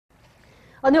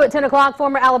Well, new at 10 o'clock,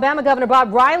 former Alabama Governor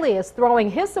Bob Riley is throwing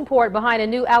his support behind a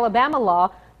new Alabama law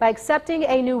by accepting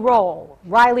a new role.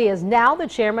 Riley is now the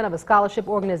chairman of a scholarship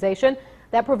organization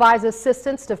that provides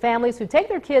assistance to families who take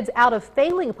their kids out of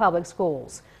failing public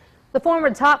schools. The former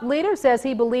top leader says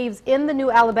he believes in the new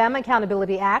Alabama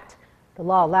Accountability Act. The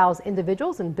law allows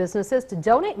individuals and businesses to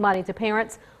donate money to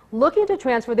parents looking to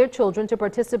transfer their children to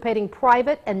participating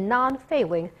private and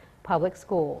non-failing public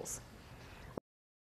schools.